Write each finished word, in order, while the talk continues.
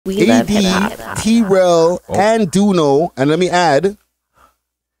We love hip hop. T-Rel, and Duno, and let me add,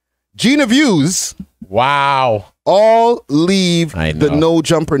 Gina Views. Wow. All leave the No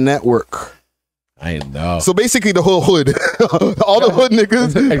Jumper Network. I know. So basically the whole hood, all the hood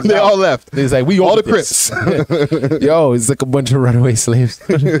niggas, exactly. They all left. It's like, we all the Crips. Yo, it's like a bunch of runaway slaves.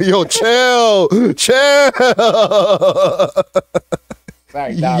 Yo, chill.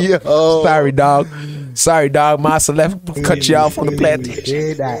 Sorry, dog. Yo. Sorry, dog. Massa left, cut you out from the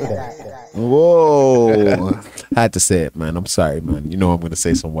plantation. Whoa. I had to say it, man. I'm sorry, man. You know I'm going to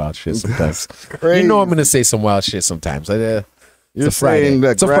say some wild shit sometimes. You know I'm going to say some wild shit sometimes. You're saying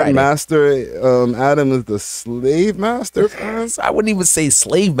that Grandmaster Adam is the slave master? I wouldn't even say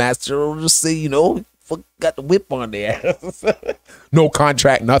slave master. I'll just say, you know, got the whip on there. No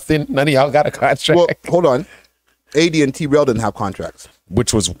contract, nothing. None of y'all got a contract. Well, hold on. AD and T-Rel didn't have contracts.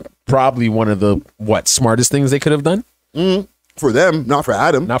 Which was probably one of the, smartest things they could have done? For them, not for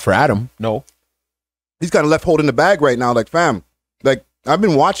Adam. Not for Adam, no. He's kind of left holding the bag right now, like, fam. Like, I've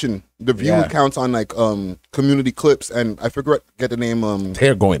been watching the view counts on, like, community clips, and I get the name.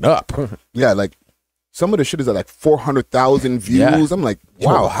 They're going up. Yeah, like, some of the shit is at, like, 400,000 views. Yeah. I'm like,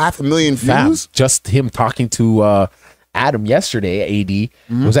 wow, 500,000 views? Just him talking to Adam yesterday, AD,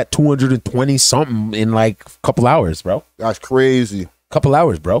 was at 220 something in like a couple hours, bro. That's crazy. Couple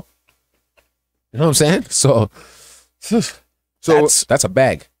hours, bro. You know what I'm saying? So that's a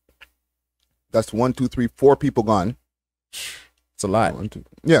bag. That's 1, 2, 3, 4 people gone. It's a lot. 1, 2,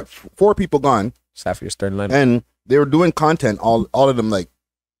 yeah, 4 people gone. It's half your starting lineup. And they were doing content, all of them, like,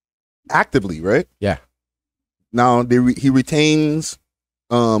 actively, right? Yeah. Now he retains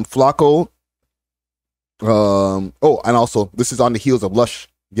Flacco. And also this is on the heels of Lush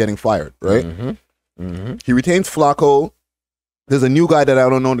getting fired, right? He retains Flacco. There's a new guy that I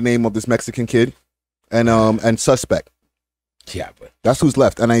don't know the name of, this Mexican kid, and Suspect. Yeah, but that's who's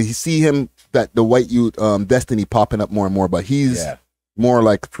left. And I see him, that the white youth Destiny popping up more and more, but he's more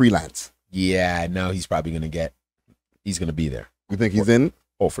like freelance. Yeah, no, he's probably he's gonna be there. You think he's in?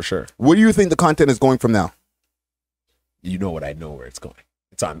 Oh, for sure. Where do you think the content is going from now? You know what? I know where it's going.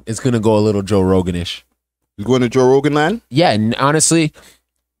 It's gonna go a little Joe Rogan-ish. You going to Joe Rogan land? Yeah, and honestly,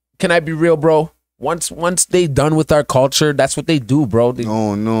 can I be real, bro? Once they done with our culture, that's what they do, bro.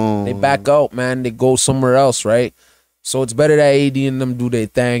 They back out, man. They go somewhere else, right? So it's better that AD and them do their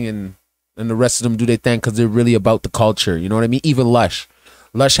thing and the rest of them do their thing because they're really about the culture. You know what I mean? Even Lush.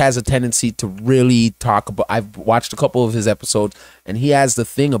 Lush has a tendency to really talk about, I've watched a couple of his episodes, and he has the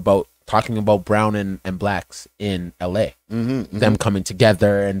thing about talking about brown and blacks in LA. Them coming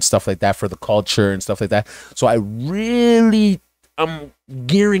together and stuff like that for the culture and stuff like that. So I'm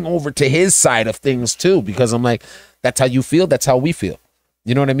gearing over to his side of things too, because I'm like, that's how you feel, that's how we feel.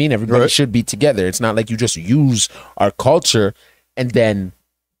 You know what I mean? Everybody should be together. It's not like you just use our culture and then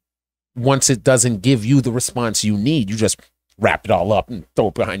once it doesn't give you the response you need, you just wrap it all up and throw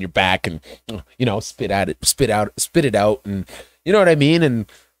it behind your back and, you know, spit it out. And you know what I mean? And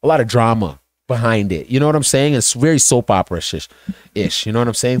a lot of drama behind it. You know what I'm saying? It's very soap opera-ish. You know what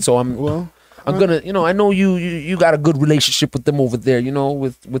I'm saying? So I'm gonna, you know, I know you got a good relationship with them over there, you know,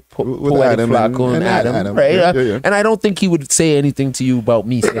 with Poetic Flacco and Adam, right? Yeah. And I don't think he would say anything to you about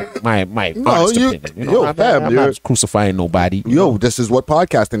me saying my honest opinion. You know, I'm not crucifying nobody. Yo, this is what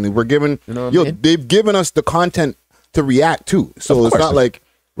podcasting is. We're giving, you know what I mean? They've given us the content to react to. So it's not like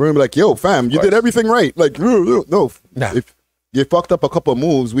we're gonna be like, yo, fam, you did everything right. Like, no. If you fucked up a couple of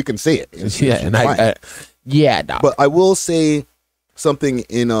moves, we can say it. But I will say something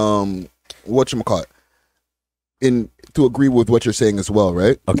in whatchamacallit, to agree with what you're saying as well,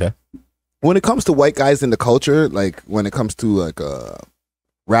 right? Okay. When it comes to white guys in the culture, like when it comes to like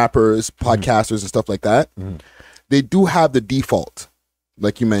rappers, podcasters and stuff like that, they do have the default,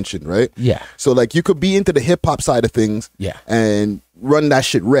 like you mentioned, right? Yeah. So like you could be into the hip hop side of things and run that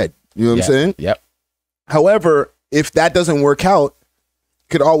shit red. You know what I'm saying? Yep. However, if that doesn't work out,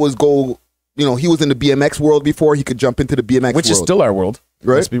 could always go, you know, he was in the BMX world before, he could jump into the BMX world. Which is still our world.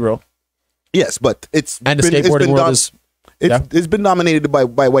 Right? Let's be real. Yes, but the skateboarding world is... It's been dominated by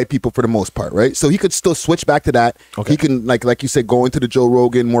white people for the most part, right? So he could still switch back to that. Okay. He can, like you said, go into the Joe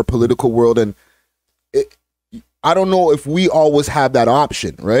Rogan, more political world. And I don't know if we always have that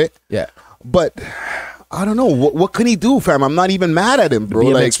option, right? Yeah. But I don't know. What can he do, fam? I'm not even mad at him, bro.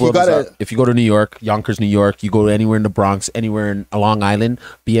 Like, you gotta... If you go to New York, Yonkers, New York, you go anywhere in the Bronx, anywhere in Long Island,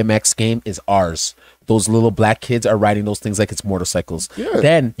 BMX game is ours. Those little black kids are riding those things like it's motorcycles. Yeah.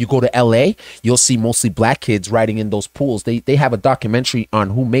 Then you go to LA, you'll see mostly black kids riding in those pools. They have a documentary on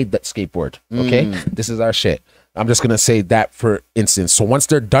who made that skateboard. Okay, this is our shit. I'm just gonna say that for instance. So once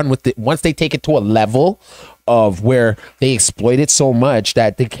they're done with it, once they take it to a level of where they exploit it so much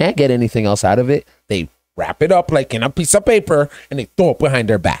that they can't get anything else out of it. They wrap it up like in a piece of paper and they throw it behind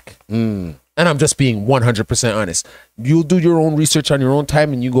their back. And I'm just being 100% honest. You'll do your own research on your own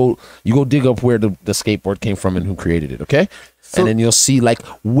time, and you go dig up where the skateboard came from and who created it. Okay, so, and then you'll see like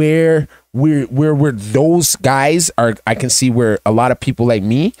where those guys are. I can see where a lot of people like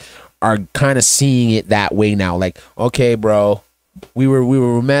me are kind of seeing it that way now. Like, okay, bro, we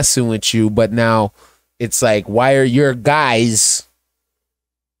were messing with you, but now it's like, why are your guys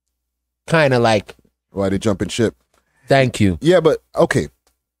kind of like, why they jumping ship? Thank you. Yeah, but okay.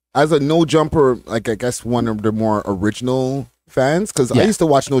 As a No Jumper, like I guess one of the more original fans, because I used to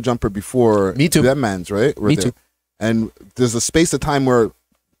watch No Jumper before Me too. them mans, right? Me too. And there's a space of time where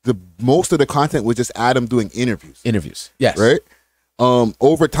most of the content was just Adam doing interviews. Yes. Right?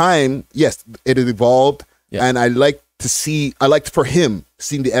 Over time, yes, it had evolved, and I liked for him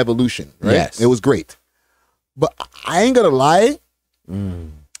seeing the evolution, right? Yes. It was great. But I ain't gonna lie,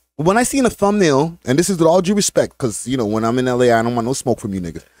 when I seen a thumbnail, and this is with all due respect, because, you know, when I'm in LA, I don't want no smoke from you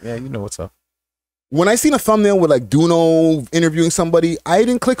niggas. Yeah, you know what's up. When I seen a thumbnail with like Duno interviewing somebody, I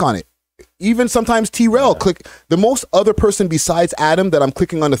didn't click on it. Even sometimes T-Rel click. The most other person besides Adam that I'm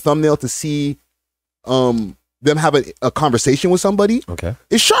clicking on the thumbnail to see them have a conversation with somebody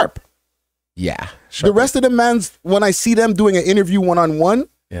is Sharp. Yeah. The rest of the mans, when I see them doing an interview one-on-one,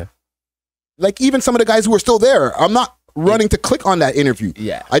 like even some of the guys who are still there, I'm not running to click on that interview.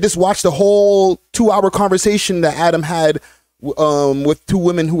 Yeah, I just watched the whole 2-hour conversation that Adam had with two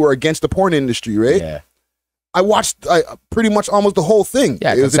women who are against the porn industry, right? Yeah, I watched pretty much almost the whole thing.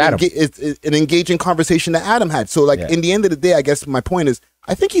 Yeah, it was an engaging conversation that Adam had. So like in the end of the day, I guess my point is,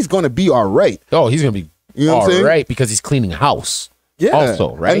 I think he's going to be all right. Oh, he's going to be all right because he's cleaning house. Yeah,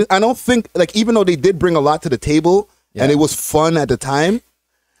 also, right? And I don't think, like, even though they did bring a lot to the table and it was fun at the time,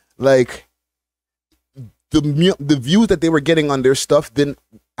 like, the views that they were getting on their stuff didn't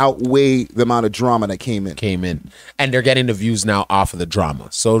outweigh the amount of drama that came in. And they're getting the views now off of the drama.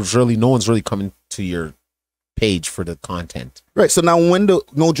 So it's really, no one's really coming to your page for the content. Right. So now when the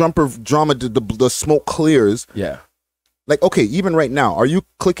No Jumper drama, the smoke clears. Yeah. Like, okay, even right now, are you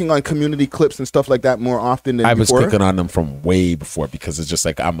clicking on community clips and stuff like that more often than before? I was clicking on them from way before because it's just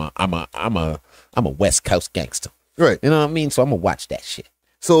like I'm a West Coast gangster. Right. You know what I mean? So I'm gonna watch that shit.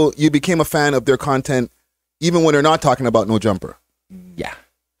 So you became a fan of their content even when they're not talking about No Jumper. Yeah.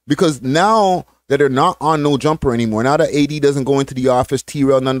 Because now that they're not on No Jumper anymore, now that AD doesn't go into the office,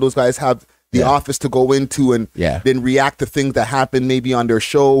 T-Rel, none of those guys have the office to go into and then react to things that happen maybe on their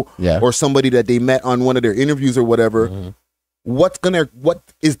show or somebody that they met on one of their interviews or whatever. What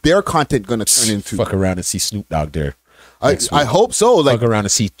is their content gonna turn into? Fuck around and see Snoop Dogg there. I hope so. Like, fuck around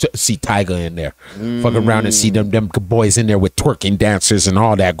and see Tyga in there. Fuck around and see them boys in there with twerking dancers and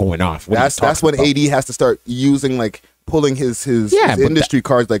all that going off. That's when AD has to start using, like, pulling his industry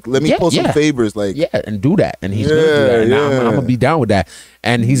cards. Like, let me pull some favors. Like, and do that. And he's gonna do that. And I'm gonna be down with that.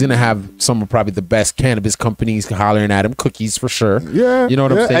 And he's gonna have some of probably the best cannabis companies hollering at him, cookies for sure. Yeah, you know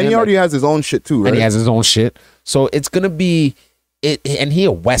what I'm saying. And he already has his own shit too, right? And he has his own shit. So it's gonna be it. And he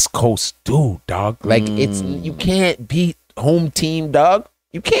a West Coast dude, dog. Like you can't beat home team, dog.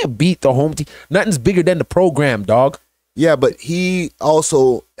 You can't beat the home team. Nothing's bigger than the program, dog. Yeah, but he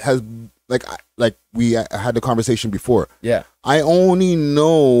also has like we had the conversation before. Yeah, I only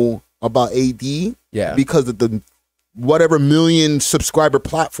know about AD because of the whatever million subscriber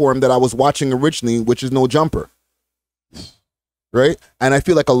platform that I was watching originally, which is No Jumper. Right, and I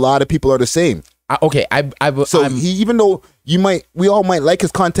feel like a lot of people are the same. Even though we all might like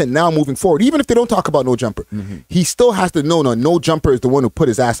his content now moving forward, even if they don't talk about No Jumper, he still has to know No Jumper is the one who put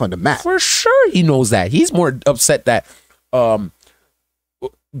his ass on the map. For sure, he knows that. He's more upset that Adam22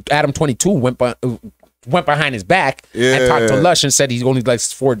 went behind his back and talked to Lush and said he only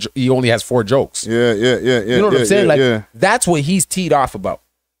has 4 jokes. Yeah. You know what I'm saying? That's what he's teed off about.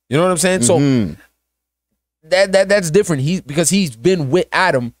 You know what I'm saying? So that's different. Because he's been with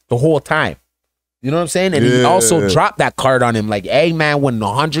Adam the whole time. You know what I'm saying? And he also dropped that card on him, like, hey man, when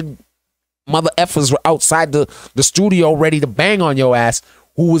 100 mother effers were outside the studio ready to bang on your ass,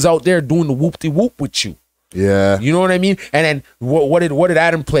 who was out there doing the whoop-de-whoop with you? Yeah. You know what I mean? And then what did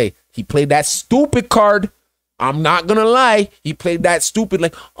Adam play? He played that stupid card. I'm not gonna lie. He played that stupid,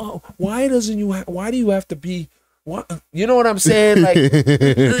 like, oh, why do you have to be what? You know what I'm saying? Like,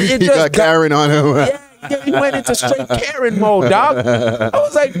 it he got Karen on him. Yeah, he went into straight Karen mode, dog. I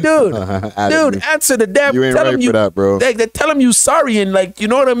was like, dude, answer the damn. You ain't tell right him for that, bro. They tell him you sorry and, like, you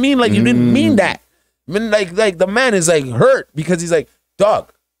know what I mean? Like, you didn't mean that. I mean, like the man is like hurt because he's like,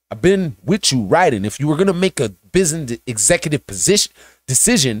 dog, I've been with you riding. If you were gonna make a business executive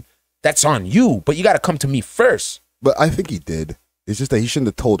decision, that's on you. But you got to come to me first. But I think he did. It's just that he shouldn't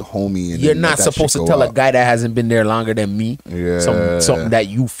have told homie. And you're not supposed to tell a guy that hasn't been there longer than me something that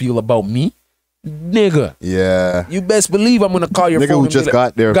you feel about me. Nigga. Yeah. You best believe I'm going to call your nigga phone. Who just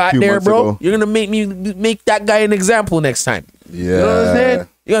got there bro. Ago. You're going to make that guy an example next time. Yeah. You know what I'm saying?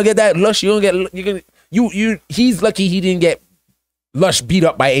 You're going to get that Lush. He's lucky he didn't get Lush beat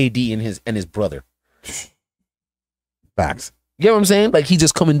up by AD and his brother. Facts. You know what I'm saying? Like, he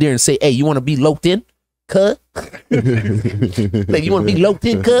just come in there and say, hey, you want to be loped in? Cuz? Like, you want to be loped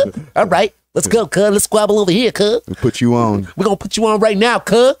in, cuz? All right. Let's go, cuz. Let's squabble over here, cuz. We'll put you on. We're going to put you on right now,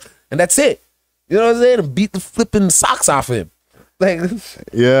 cuz. And that's it. You know what I'm saying? And beat the flipping socks off him. Like,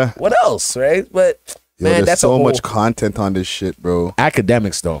 yeah. What else, right? But, man, that's so much content on this shit, bro.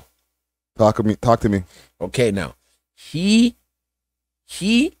 Academics, though. Talk to me. Okay, now. He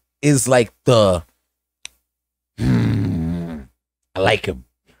is like the... I like him.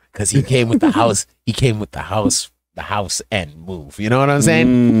 Because he came with the house. He came with the house and move. You know what I'm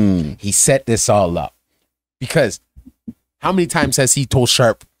saying? He set this all up. Because how many times has he told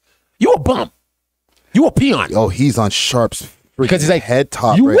Sharp, you a bum? You a peon? Oh, he's on Sharp's because he's like head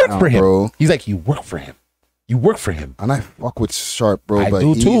top. You right work now, for him, bro. He's like, you work for him. You work for him. And I fuck with Sharp, bro. I but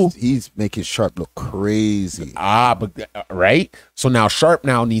do too. He's making Sharp look crazy. But right. So now Sharp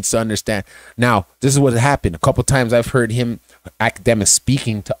now needs to understand. Now this is what happened. A couple times I've heard him academic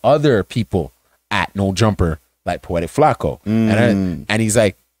speaking to other people at No Jumper, like Poetic Flacco, and he's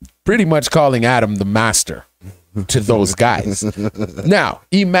like pretty much calling Adam the master to those guys. Now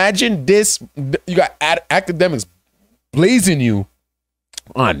imagine this: you got academics blazing you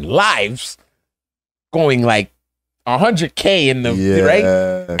on lives, going like 100K in the right,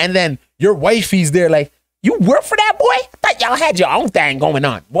 and then your wifey's there like, you work for that boy? I thought y'all had your own thing going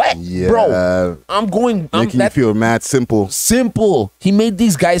on. What? Yeah. Bro, making you feel mad simple. Simple. He made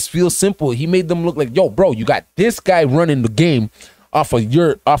these guys feel simple. He made them look like, yo, bro, you got this guy running the game off of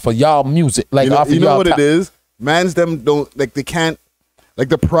y'all music. Like, you know what it is? Mans them don't, like, they can't, like,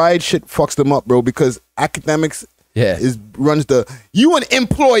 the pride shit fucks them up, bro, because academics runs the, you an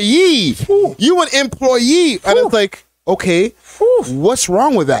employee. You an employee. And it's like, okay, what's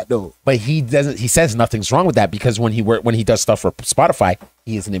wrong with that though? But he says nothing's wrong with that, because when he does stuff for Spotify,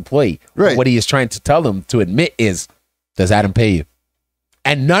 he is an employee. Right. What he is trying to tell them to admit is, does Adam pay you?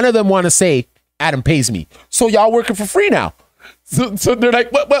 And none of them want to say, Adam pays me. So y'all working for free now. So they're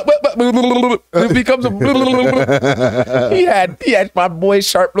like, what? It becomes a he had my boy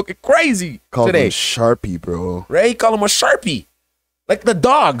Sharp looking crazy today. Him Sharpie, bro. Right? He called him a Sharpie. Like the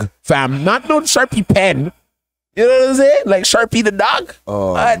dog, fam. Not no Sharpie pen. You know what I'm saying? Like Sharpie the dog.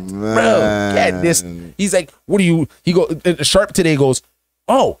 Oh, man. Bro, get this. He's like, what do you, Sharp today goes,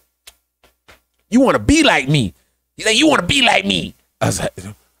 oh, you want to be like me. He's like, you want to be like me. I was like,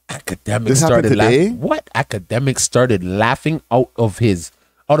 academics started laughing. What? Academics started laughing out of his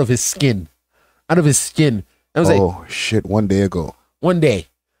skin. Out of his skin. I was like, shit, 1 day ago. One day.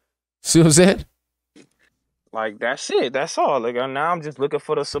 See what I'm saying? Like, that's it. That's all. Like, now I'm just looking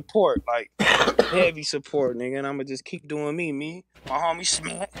for the support. Like, heavy support, nigga. And I'm going to just keep doing me. My homie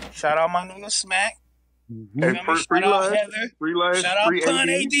Smack. Shout out my nigga Smack. And shout out Heather. Shout out free Pun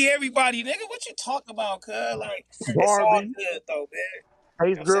AD, everybody. Nigga, what you talking about, cuz? Like, it's all good, though, man.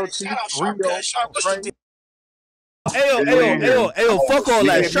 Hey, girl, shout out Sharp, cuz. Sharp, what you did? Ayo, fuck all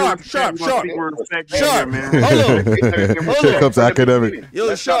that. Sharp. Hold on. Here comes academic.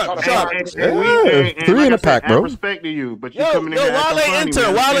 Yo, Sharp. Three in a pack, bro. I respect you, but you coming in there.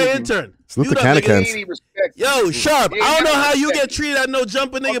 Wale intern. Salute the Canacans. Yo, Sharp, I don't know how you get treated at No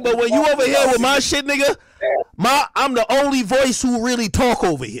Jumper, nigga, but when you over here with my shit, nigga, I'm the only voice who really talk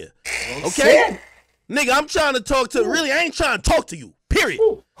over here. Okay? Nigga, I'm trying to talk to, really, I ain't trying to talk to you. Period.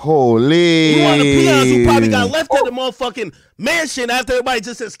 Holy. You want the peons who probably got left at the motherfucking mansion after everybody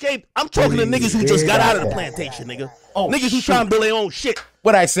just escaped. I'm talking to niggas who just got out of the plantation, nigga. Niggas who trying to build their own shit.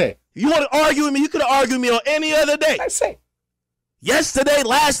 What'd I say? You want to argue with me? You could have argued with me on any other day. I say. Yesterday,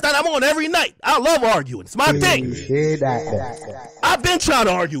 last night, I'm on every night. I love arguing. It's my thing. I've been trying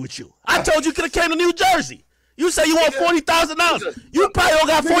to argue with you. I told you could have came to New Jersey. You say you want $40,000. You probably don't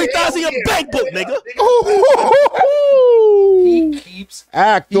got $40,000 in your bank book, nigga. He keeps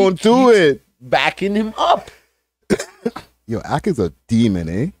don't do it. Backing him up. Yo, Ack is a demon,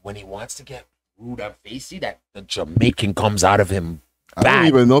 eh? When he wants to get rude and facey, that the Jamaican comes out of him. I don't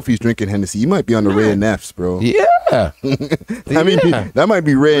even know if he's drinking Hennessy. He might be on the Ray and F's, bro. Yeah. that might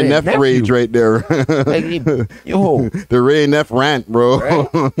be Ray and F rage right there. The Ray and F rant, bro.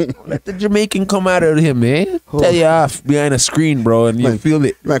 Right? Let the Jamaican come out of him, man. Tell you off behind a screen, bro, and you feel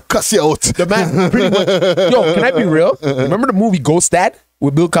it. Man, cuss you out. The man, pretty much. Yo, can I be real? Remember the movie Ghost Dad?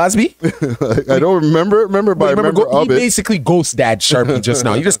 with Bill Cosby? I don't remember, but I remember he of it. basically ghost dad Sharpie just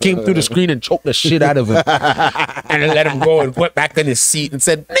now. He just came through the screen and choked the shit out of him. And then let him go and went back in his seat and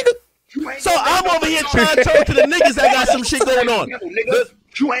said, nigga. So I'm over here trying to talk to the niggas that got some shit going on.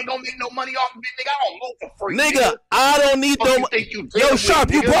 You ain't gonna make no money off of it, nigga. I don't move for free. Nigga, I don't need no money. Yo, Sharp,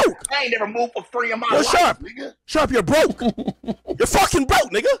 you broke. I ain't never moved for free in my Yo, life, Sharp. nigga. Sharp, you're broke. You're fucking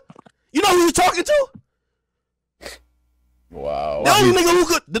broke, nigga. You know who you talking to? Wow. The only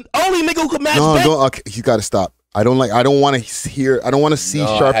nigga who could match No, bank. okay, he's got to stop. I don't want to see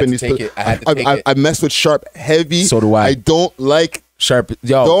Sharp in these. I mess with Sharp heavy. So do I. I don't like Sharp.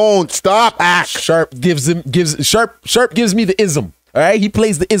 Yo, don't stop. Sharp gives me the ism. All right, he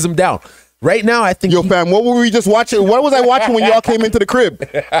plays the ism down. Right now, I think. Yo, fam, what were we just watching? What was I watching when y'all came into the crib?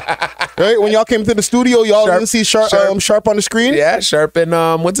 Right, when y'all came to the studio, y'all didn't see Sharp on the screen. Yeah, Sharp and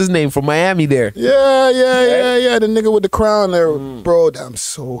what's his name from Miami there? Yeah. The nigga with the crown there, bro. I'm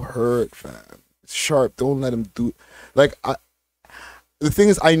so hurt, fam. Sharp, don't let him do. Like, the thing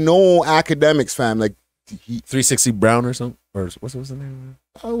is, I know academics, fam. Like, 360 Brown or something, or what's the name?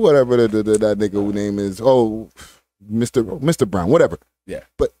 Whatever that nigga whose name is. Oh, Mr. Brown, whatever. Yeah,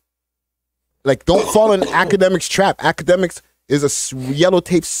 but like, don't fall in academics trap. Academics is a yellow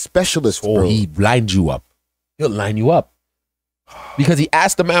tape specialist. Oh, bro. he lined you up. He'll line you up because he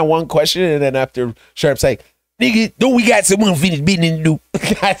asked the man one question, and then after Sharp's like, "Nigga, don't we got some unfinished business to do?"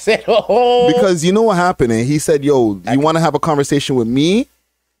 I said, "Oh," because you know what happened. And he said, "Yo, you want to have a conversation with me?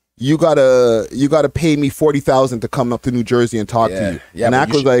 You gotta pay me $40,000 to come up to New Jersey and talk to you." Yeah, and Ack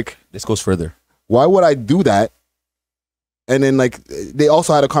was like, "This goes further. Why would I do that?" And then like they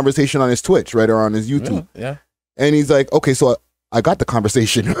also had a conversation on his Twitch, right, or on his YouTube. Yeah. And he's like, "Okay, so I got the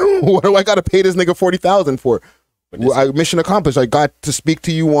conversation. What do I got to pay this nigga $40,000 for?" Mission accomplished. I got to speak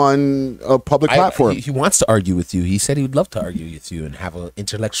to you on a public platform. He wants to argue with you. He said he would love to argue with you and have an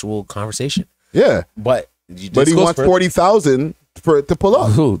intellectual conversation. Yeah, but he wants $40,000 for it to pull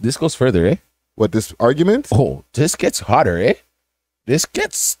up. Oh, this goes further, eh? What, this argument? Oh, this gets hotter, eh? This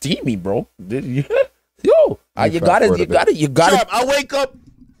gets steamy, bro. Yo, you gotta. Sharp, I wake up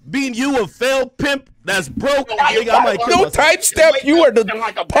being you a failed pimp that's broke. Nigga, I'm like, no time step. You are the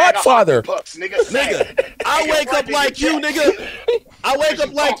podfather. Nigga, I wake up like you, nigga. I wake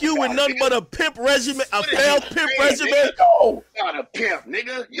up like you with nothing but a pimp regimen, a failed pimp regimen. Not a pimp,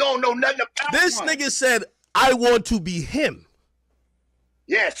 nigga. You don't know nothing about this nigga said, I want to be him.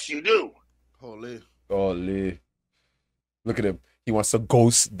 Yes, you do. Holy. Look at him. He wants to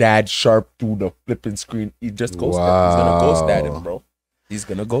ghost dad Sharp through the flipping screen. He just ghosted him. He's gonna ghost at him, bro. He's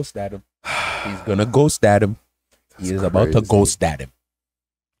gonna ghost at him. He's gonna ghost at him. He is about to ghost at him.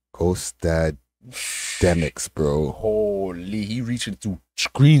 Ghost dad demics, bro. Holy, he reaching through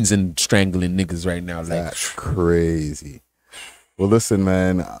screens and strangling niggas right now. Like, that's crazy. Well, listen,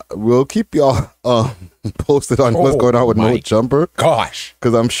 man, we'll keep y'all posted on what's going on with No Jumper. Gosh.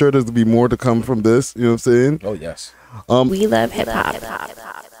 Because I'm sure there's going to be more to come from this. You know what I'm saying? Oh, yes. We love hip hop.